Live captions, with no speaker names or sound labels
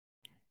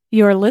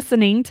You're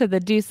listening to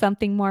the Do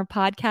Something More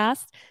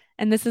podcast,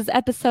 and this is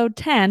episode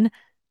 10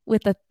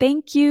 with a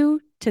thank you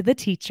to the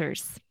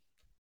teachers.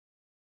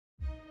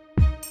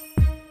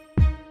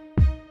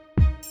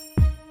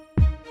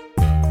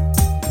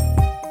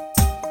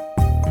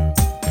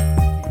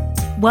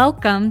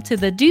 Welcome to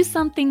the Do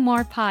Something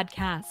More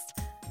podcast,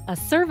 a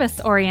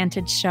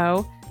service-oriented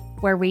show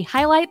where we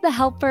highlight the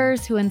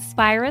helpers who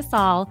inspire us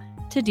all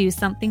to do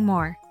something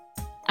more.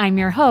 I'm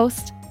your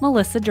host,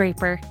 Melissa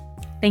Draper.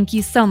 Thank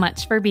you so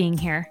much for being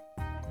here.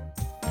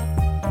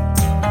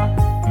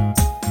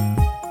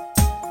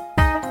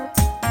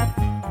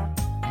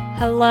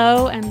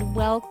 Hello and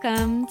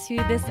welcome to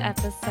this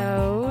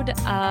episode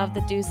of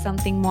the Do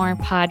Something More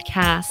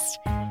podcast.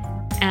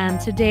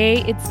 And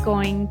today it's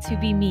going to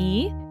be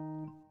me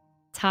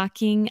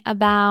talking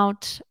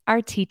about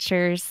our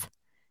teachers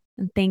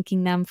and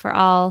thanking them for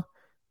all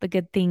the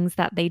good things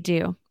that they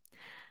do.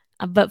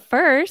 But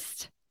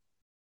first,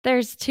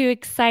 there's two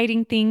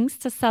exciting things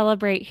to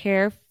celebrate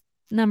here.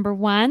 Number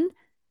one,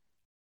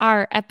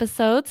 our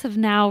episodes have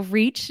now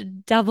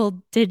reached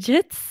double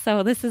digits.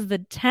 So this is the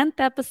 10th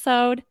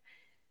episode,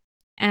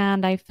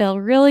 and I feel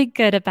really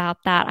good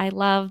about that. I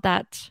love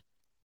that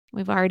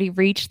we've already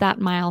reached that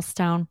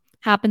milestone.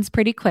 Happens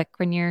pretty quick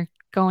when you're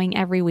going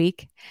every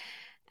week.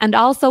 And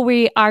also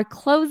we are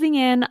closing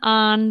in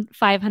on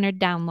 500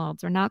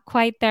 downloads. We're not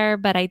quite there,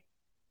 but I'm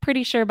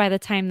pretty sure by the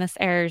time this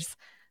airs,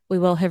 we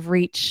will have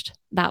reached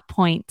that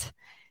point.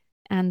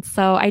 And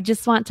so I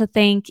just want to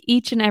thank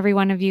each and every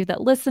one of you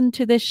that listen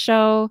to this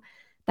show,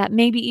 that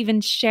maybe even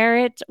share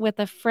it with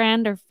a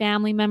friend or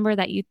family member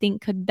that you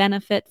think could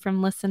benefit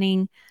from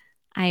listening.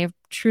 I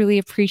truly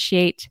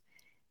appreciate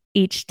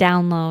each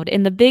download.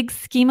 In the big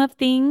scheme of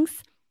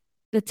things,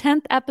 the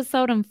 10th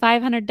episode and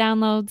 500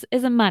 downloads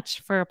isn't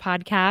much for a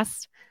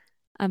podcast,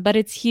 but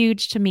it's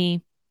huge to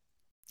me,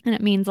 and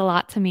it means a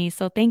lot to me.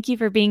 So thank you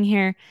for being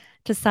here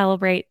to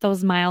celebrate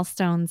those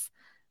milestones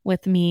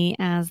with me,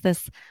 as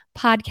this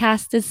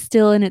podcast is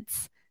still in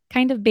its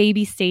kind of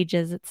baby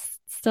stages. It's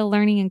still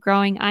learning and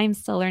growing. I'm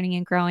still learning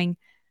and growing,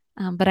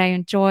 but I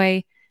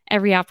enjoy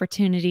every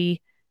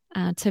opportunity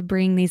to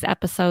bring these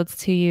episodes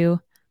to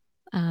you,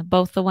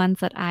 both the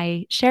ones that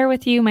I share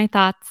with you, my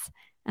thoughts,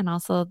 and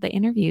also the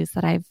interviews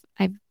that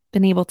I've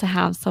been able to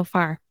have so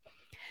far.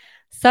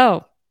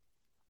 So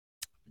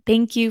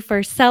thank you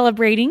for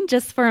celebrating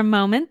just for a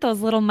moment those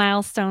little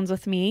milestones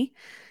with me.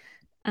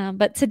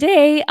 But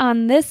today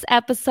on this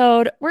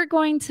episode, we're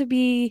going to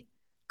be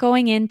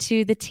going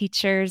into the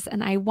teachers,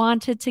 and I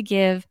wanted to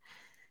give,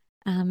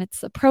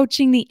 it's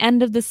approaching the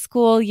end of the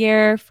school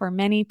year for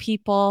many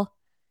people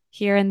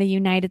here in the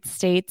United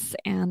States,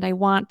 and I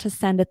want to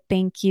send a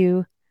thank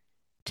you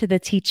to the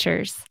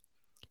teachers.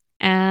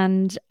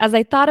 And as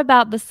I thought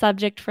about the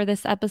subject for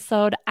this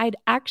episode, I'd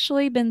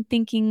actually been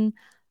thinking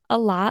a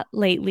lot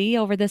lately,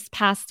 over this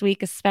past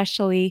week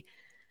especially,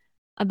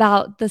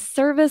 about the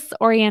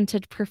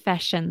service-oriented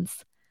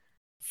professions.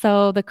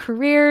 So the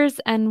careers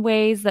and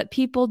ways that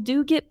people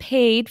do get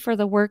paid for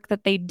the work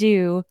that they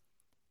do,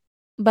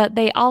 but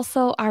they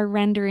also are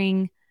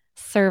rendering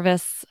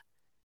service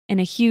in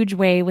a huge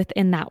way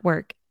within that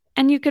work.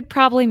 And you could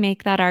probably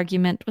make that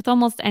argument with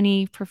almost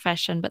any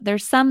profession, but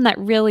there's some that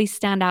really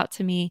stand out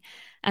to me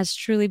as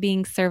truly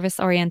being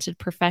service-oriented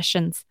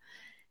professions.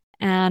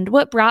 And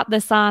what brought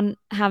this on,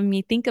 having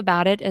me think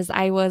about it, is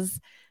I was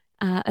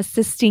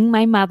assisting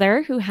my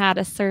mother who had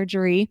a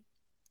surgery,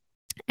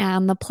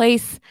 and the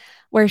place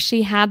where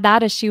she had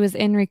that as she was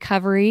in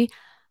recovery,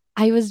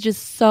 I was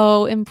just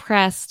so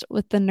impressed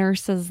with the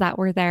nurses that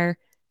were there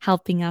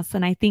helping us.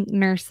 And I think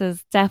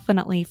nurses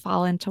definitely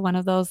fall into one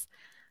of those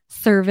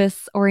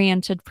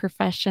service-oriented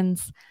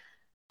professions.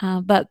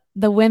 But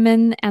the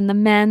women and the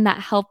men that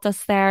helped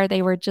us there,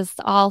 they were just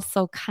all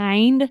so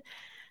kind,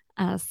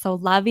 so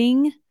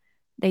loving.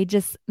 They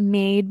just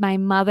made my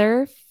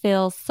mother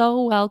feel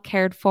so well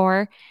cared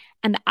for.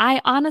 And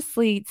I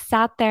honestly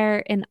sat there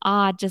in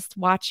awe just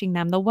watching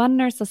them. The one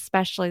nurse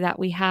especially that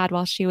we had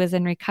while she was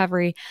in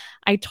recovery,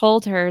 I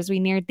told her as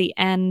we neared the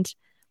end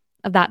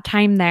of that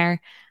time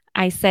there,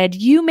 I said,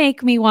 "You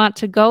make me want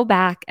to go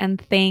back and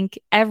thank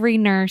every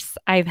nurse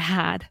I've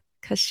had,"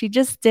 because she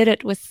just did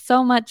it with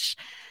so much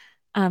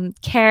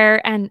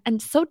care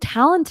and so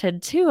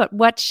talented too at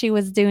what she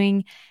was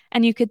doing.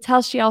 And you could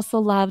tell she also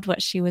loved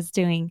what she was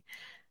doing.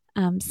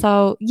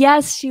 So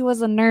yes, she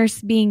was a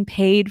nurse being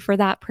paid for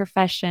that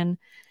profession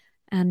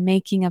and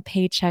making a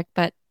paycheck,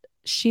 but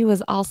she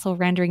was also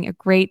rendering a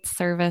great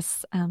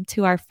service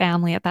to our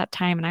family at that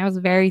time. And I was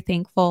very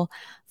thankful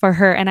for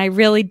her. And I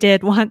really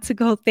did want to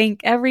go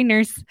thank every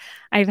nurse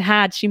I've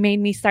had. She made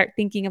me start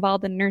thinking of all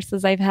the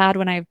nurses I've had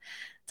when I've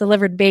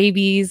delivered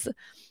babies,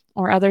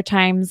 or other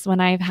times when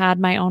I've had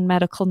my own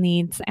medical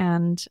needs.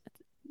 And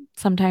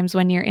sometimes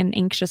when you're in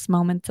anxious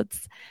moments,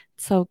 it's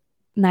so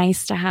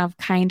nice to have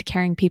kind,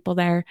 caring people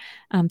there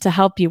to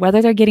help you, whether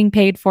they're getting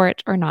paid for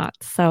it or not.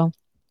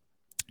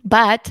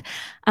 But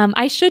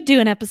I should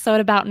do an episode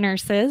about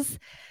nurses.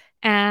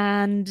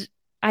 And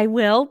I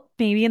will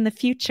maybe in the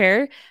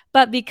future.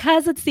 But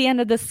because it's the end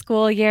of the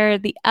school year,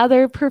 the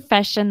other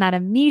profession that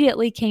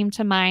immediately came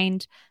to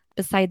mind,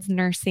 besides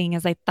nursing,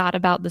 as I thought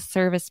about the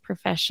service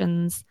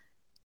professions,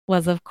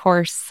 was, of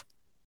course,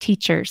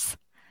 teachers.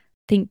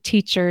 I think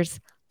teachers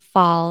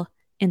fall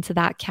into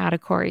that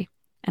category.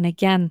 And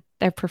again,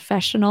 they're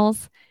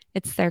professionals,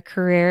 it's their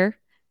career.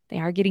 They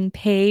are getting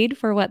paid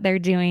for what they're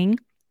doing,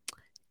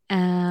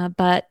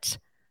 but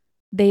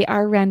they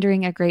are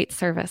rendering a great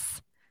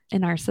service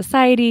in our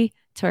society,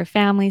 to our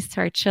families,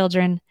 to our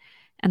children.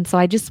 And so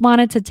I just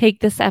wanted to take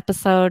this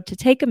episode to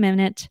take a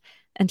minute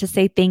and to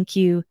say thank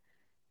you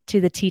to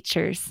the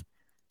teachers.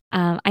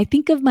 I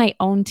think of my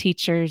own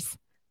teachers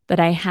that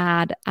I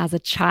had as a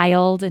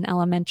child in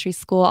elementary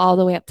school, all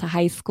the way up to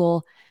high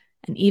school,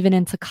 and even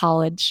into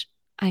college.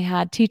 I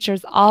had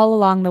teachers all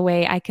along the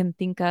way. I can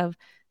think of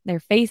their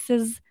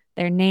faces,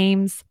 their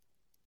names,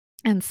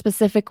 and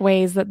specific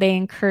ways that they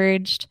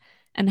encouraged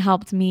and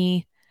helped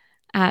me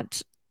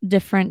at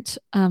different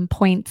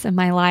points in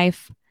my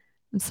life.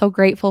 I'm so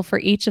grateful for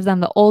each of them.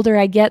 The older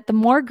I get, the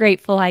more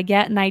grateful I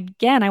get. And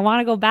I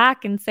want to go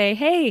back and say,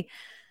 hey,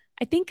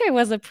 I think I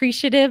was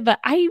appreciative, but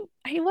I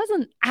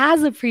wasn't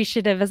as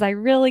appreciative as I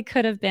really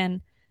could have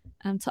been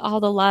to all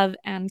the love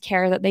and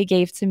care that they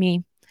gave to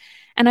me.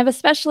 And I've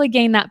especially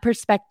gained that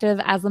perspective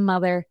as a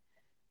mother,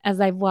 as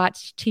I've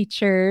watched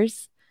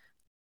teachers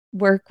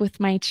work with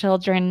my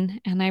children,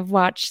 and I've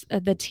watched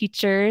the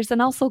teachers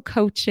and also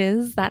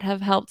coaches that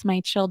have helped my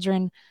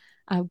children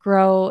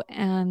grow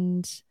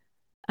and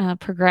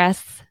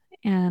progress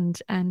and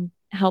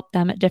help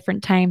them at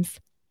different times.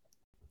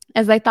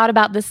 As I thought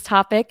about this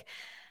topic,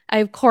 I,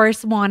 of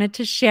course, wanted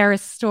to share a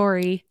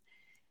story.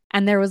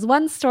 And there was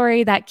one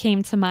story that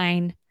came to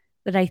mind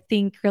that I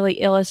think really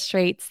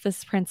illustrates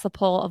this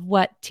principle of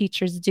what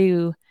teachers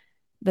do,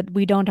 that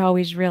we don't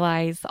always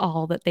realize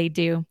all that they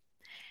do.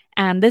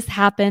 And this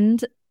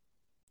happened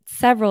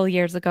several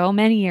years ago,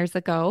 many years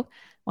ago,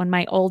 when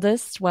my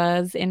oldest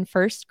was in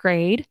first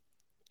grade,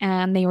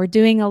 and they were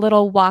doing a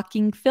little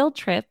walking field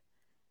trip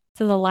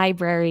to the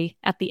library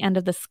at the end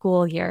of the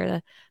school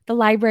year. The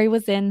library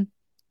was in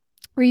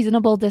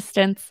reasonable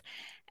distance,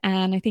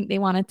 and I think they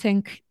wanted to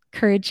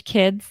encourage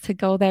kids to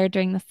go there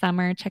during the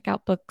summer, check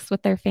out books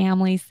with their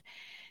families.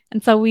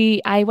 And so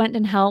I went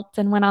and helped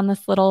and went on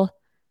this little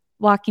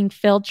walking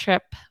field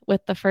trip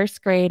with the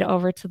first grade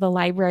over to the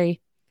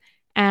library.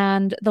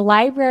 And the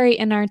library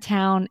in our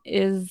town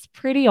is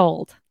pretty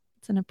old.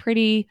 It's in a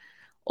pretty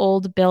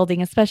old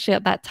building, especially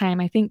at that time.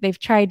 I think they've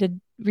tried to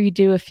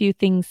redo a few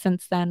things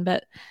since then,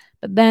 but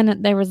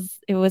then it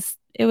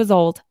was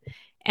old.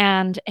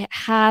 And it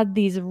had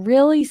these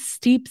really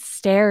steep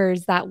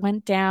stairs that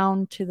went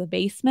down to the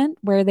basement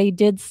where they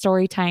did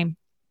story time.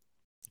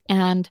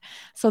 And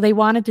so they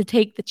wanted to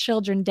take the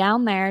children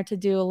down there to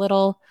do a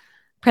little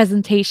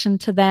presentation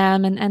to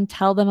them and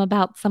tell them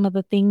about some of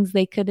the things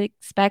they could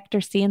expect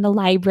or see in the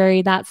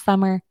library that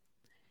summer.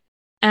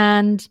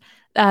 And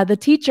the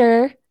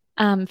teacher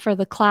for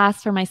the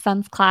class, for my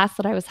son's class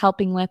that I was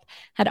helping with,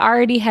 had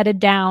already headed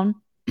down,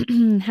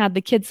 had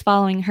the kids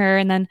following her,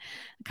 and then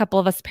a couple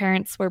of us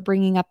parents were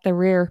bringing up the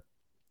rear.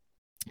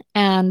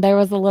 And there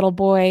was a little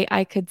boy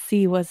I could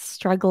see was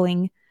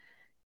struggling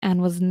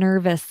and was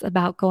nervous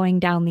about going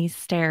down these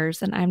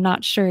stairs. And I'm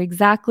not sure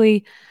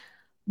exactly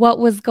what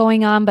was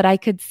going on, but I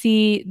could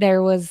see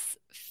there was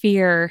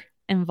fear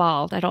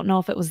involved. I don't know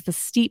if it was the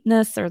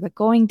steepness or the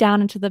going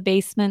down into the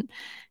basement.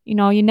 You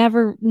know, you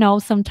never know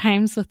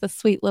sometimes with a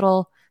sweet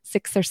little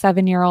 6 or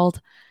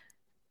 7-year-old.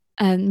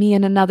 And me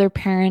and another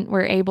parent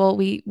were able,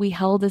 we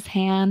held his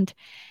hand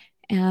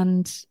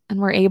and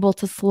were able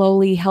to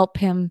slowly help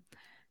him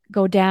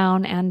go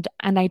down. And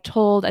I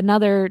told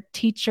another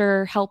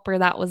teacher helper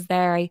that was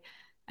there,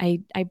 I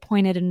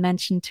pointed and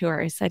mentioned to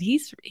her, I said,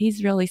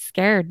 he's really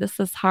scared. This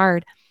is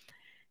hard.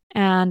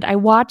 And I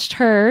watched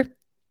her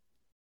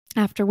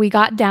after we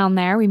got down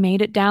there. We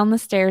made it down the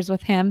stairs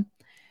with him.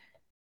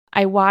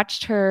 I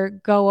watched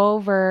her go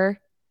over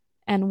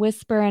and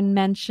whisper and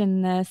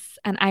mention this.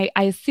 And I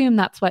assume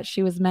that's what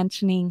she was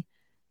mentioning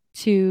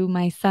to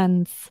my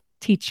son's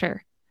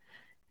teacher.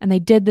 And they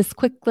did this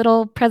quick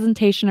little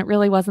presentation. It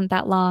really wasn't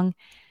that long.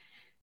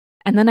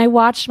 And then I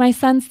watched my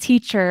son's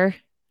teacher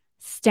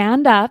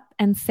stand up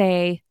and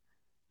say,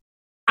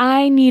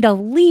 I need a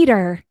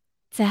leader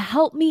to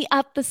help me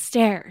up the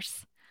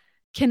stairs.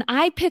 Can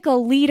I pick a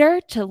leader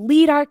to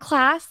lead our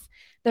class?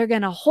 They're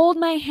going to hold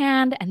my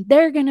hand and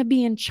they're going to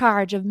be in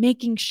charge of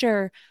making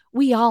sure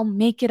we all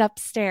make it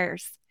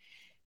upstairs.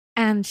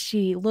 And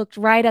she looked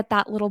right at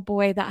that little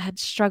boy that had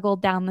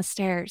struggled down the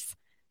stairs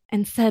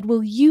and said,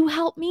 will you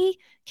help me?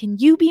 Can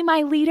you be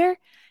my leader?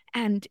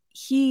 And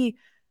he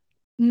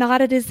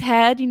nodded his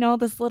head,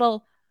 this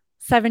little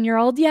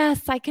 7-year-old,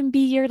 yes, I can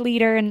be your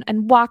leader,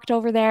 and walked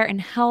over there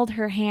and held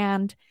her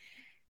hand.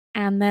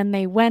 And then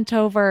they went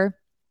over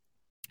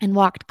and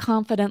walked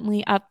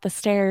confidently up the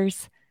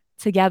stairs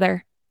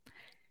together.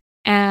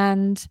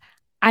 And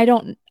I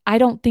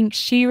don't think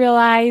she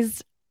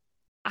realized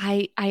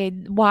I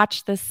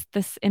watched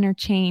this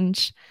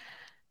interchange,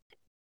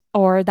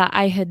 or that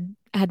I had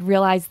had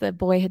realized the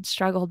boy had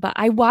struggled. But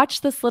I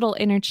watched this little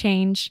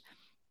interchange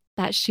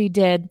that she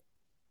did.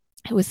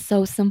 It was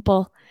so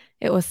simple.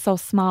 It was so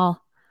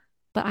small,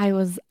 but I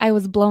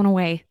was blown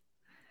away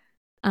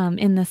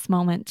in this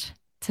moment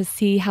to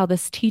see how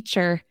this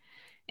teacher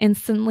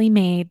instantly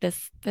made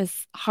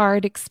this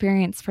hard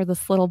experience for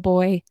this little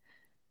boy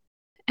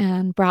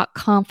and brought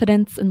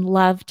confidence and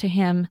love to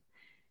him,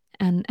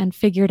 and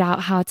figured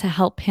out how to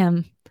help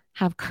him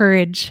have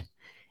courage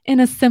in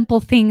a simple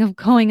thing of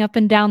going up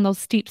and down those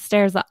steep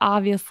stairs that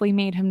obviously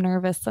made him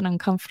nervous and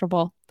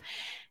uncomfortable.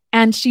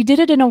 And she did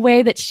it in a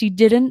way that she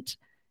didn't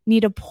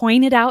need to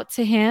point it out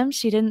to him.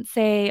 She didn't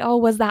say, "Oh,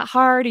 was that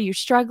hard? Are you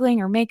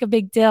struggling?" or make a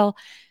big deal.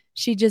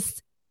 She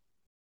just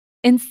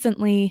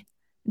instantly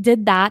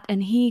did that,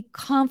 and he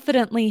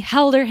confidently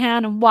held her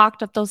hand and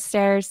walked up those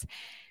stairs.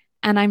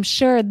 And I'm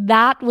sure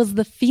that was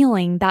the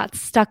feeling that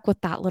stuck with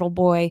that little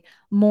boy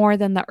more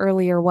than the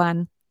earlier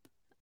one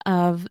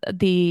of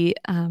the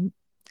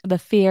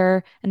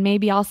fear and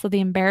maybe also the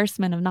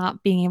embarrassment of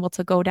not being able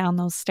to go down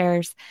those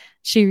stairs.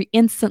 She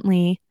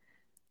instantly,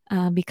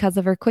 because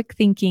of her quick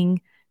thinking,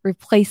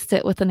 replaced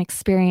it with an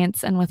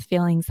experience and with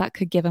feelings that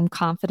could give him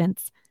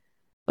confidence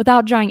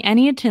without drawing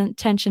any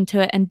attention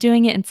to it, and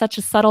doing it in such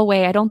a subtle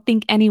way. I don't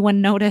think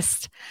anyone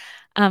noticed,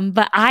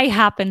 but I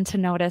happened to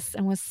notice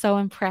and was so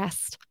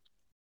impressed.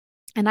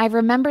 And I've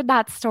remembered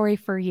that story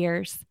for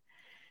years,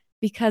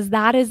 because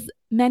that is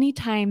many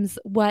times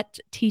what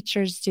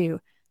teachers do.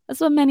 That's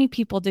what many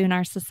people do in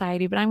our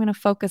society, but I'm going to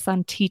focus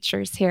on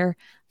teachers here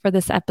for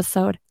this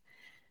episode.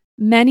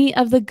 Many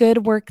of the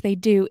good work they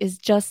do is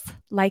just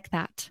like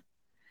that,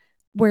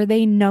 where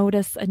they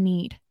notice a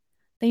need.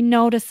 They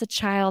notice a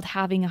child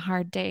having a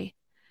hard day.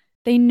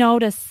 They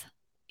notice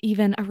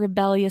even a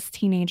rebellious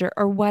teenager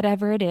or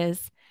whatever it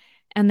is,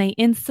 and they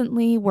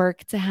instantly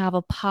work to have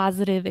a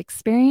positive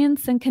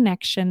experience and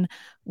connection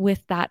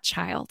with that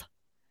child.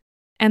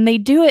 And they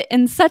do it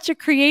in such a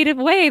creative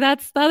way.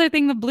 That's the other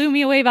thing that blew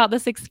me away about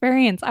this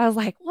experience. I was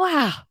like,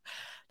 wow,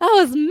 that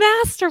was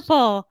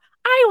masterful.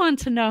 I want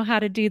to know how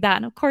to do that.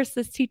 And of course,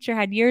 this teacher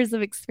had years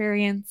of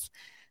experience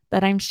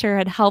that I'm sure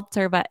had helped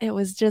her, but it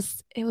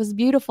was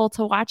beautiful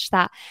to watch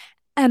that.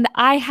 And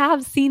I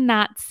have seen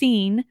that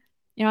scene.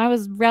 I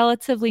was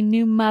relatively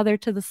new mother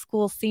to the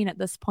school scene at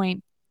this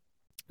point.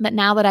 But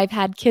now that I've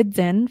had kids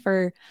in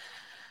for,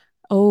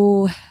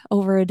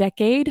 over a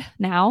decade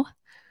now,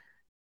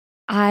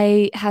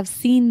 I have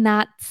seen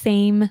that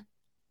same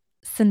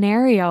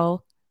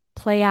scenario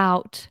play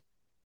out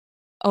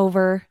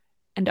over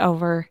and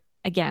over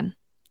again.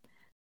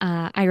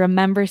 I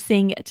remember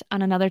seeing it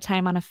on another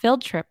time on a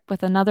field trip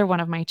with another one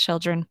of my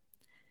children.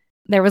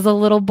 There was a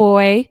little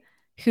boy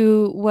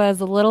who was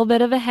a little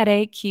bit of a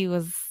headache. He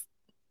was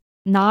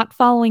not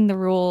following the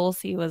rules.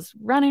 He was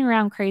running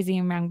around crazy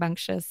and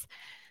rambunctious.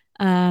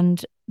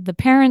 And the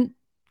parent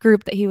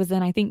group that he was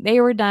in, I think they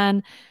were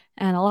done.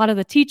 And a lot of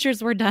the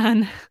teachers were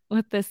done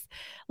with this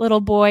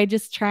little boy,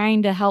 just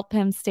trying to help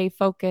him stay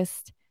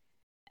focused.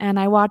 And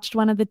I watched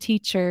one of the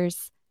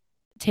teachers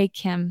take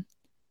him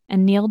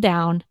and kneel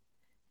down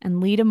and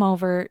lead him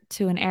over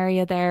to an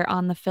area there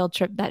on the field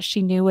trip that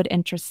she knew would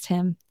interest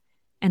him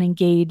and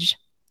engage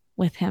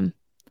with him.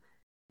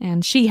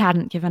 And she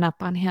hadn't given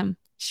up on him.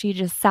 She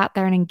just sat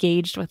there and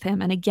engaged with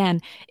him. And again,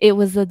 it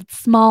was a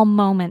small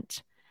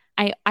moment.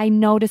 I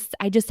noticed,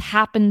 I just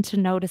happened to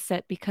notice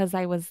it because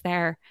I was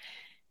there.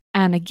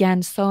 And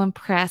again, so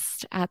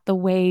impressed at the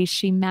way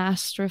she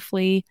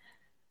masterfully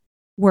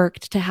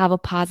worked to have a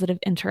positive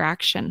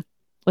interaction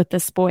with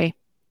this boy.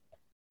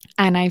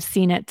 And I've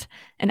seen it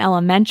in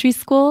elementary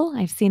school.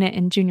 I've seen it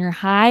in junior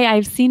high.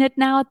 I've seen it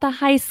now at the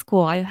high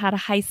school. I've had a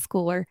high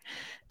schooler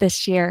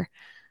this year.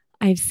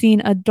 I've seen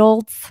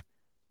adults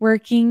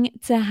working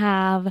to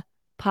have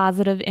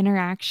positive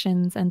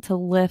interactions and to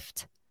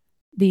lift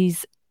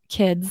these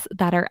kids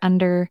that are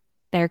under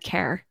their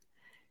care.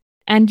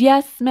 And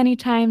yes, many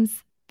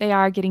times they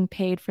are getting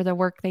paid for the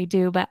work they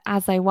do, but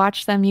as I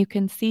watch them, you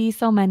can see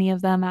so many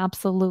of them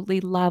absolutely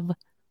love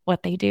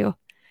what they do.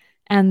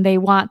 And they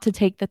want to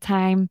take the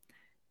time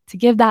to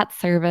give that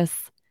service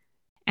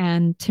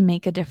and to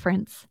make a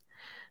difference.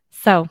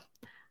 So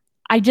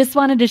I just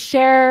wanted to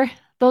share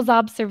those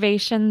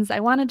observations. I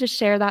wanted to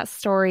share that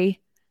story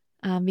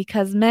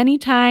because many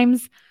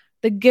times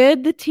the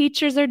good the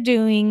teachers are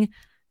doing,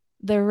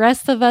 the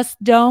rest of us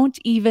don't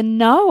even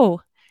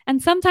know.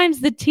 And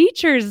sometimes the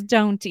teachers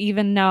don't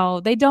even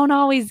know. They don't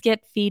always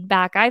get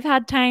feedback. I've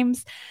had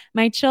times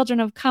my children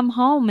have come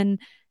home and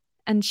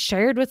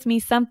shared with me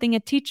something a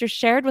teacher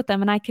shared with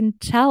them, and I can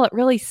tell it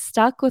really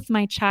stuck with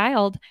my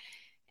child.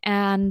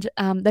 And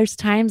there's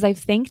times I've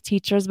thanked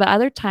teachers, but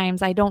other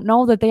times I don't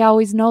know that they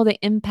always know the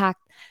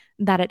impact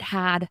that it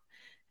had.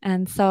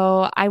 And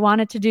so I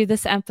wanted to do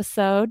this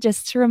episode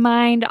just to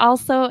remind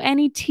also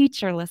any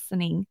teacher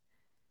listening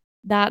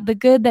that the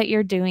good that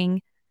you're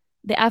doing,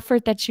 the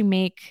effort that you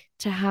make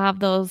to have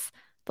those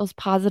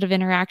positive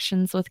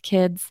interactions with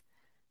kids,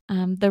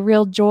 the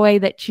real joy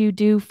that you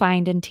do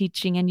find in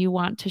teaching and you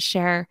want to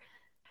share,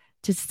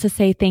 just to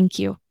say thank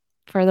you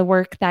for the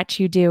work that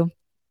you do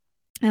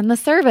and the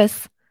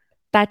service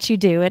that you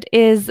do. It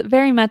is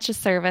very much a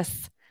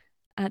service.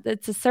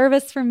 It's a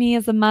service for me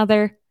as a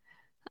mother.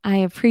 I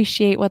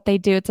appreciate what they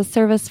do. It's a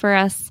service for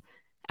us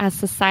as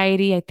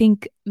society. I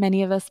think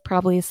many of us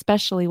probably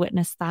especially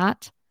witnessed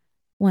that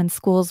when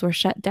schools were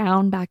shut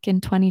down back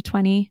in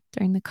 2020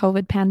 during the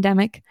COVID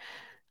pandemic.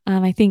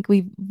 I think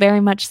we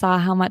very much saw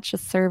how much a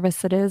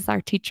service it is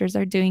our teachers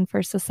are doing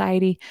for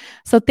society.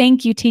 So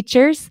thank you,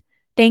 teachers.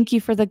 Thank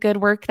you for the good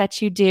work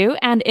that you do.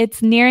 And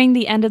it's nearing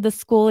the end of the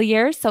school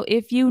year. So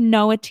if you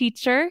know a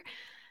teacher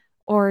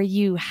or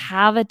you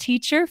have a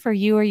teacher for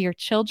you or your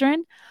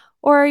children,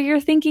 or you're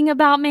thinking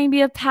about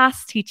maybe a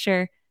past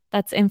teacher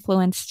that's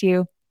influenced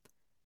you,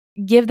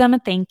 give them a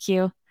thank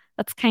you.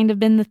 That's kind of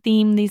been the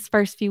theme these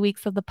first few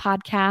weeks of the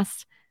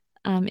podcast,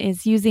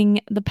 is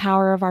using the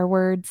power of our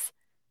words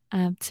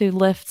to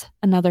lift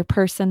another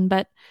person,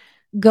 but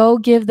go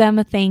give them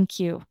a thank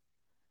you.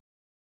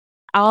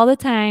 All the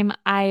time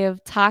I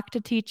have talked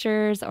to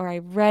teachers or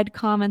I've read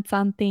comments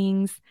on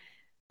things.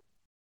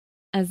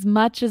 As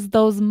much as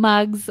those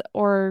mugs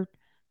or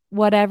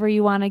whatever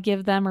you want to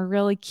give them are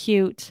really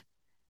cute,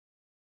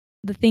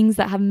 the things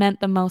that have meant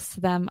the most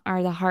to them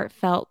are the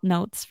heartfelt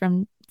notes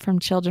from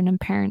children and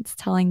parents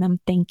telling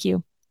them thank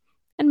you.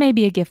 And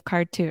maybe a gift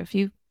card too. If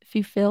you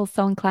feel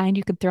so inclined,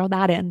 you could throw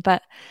that in.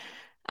 But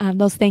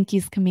those thank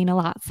yous can mean a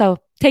lot. So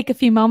take a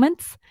few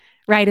moments,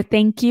 write a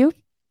thank you,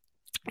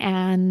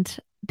 and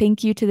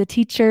thank you to the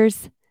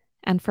teachers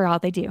and for all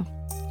they do.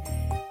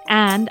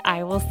 And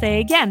I will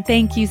say again,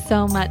 thank you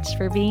so much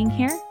for being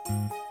here.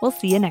 We'll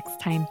see you next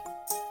time.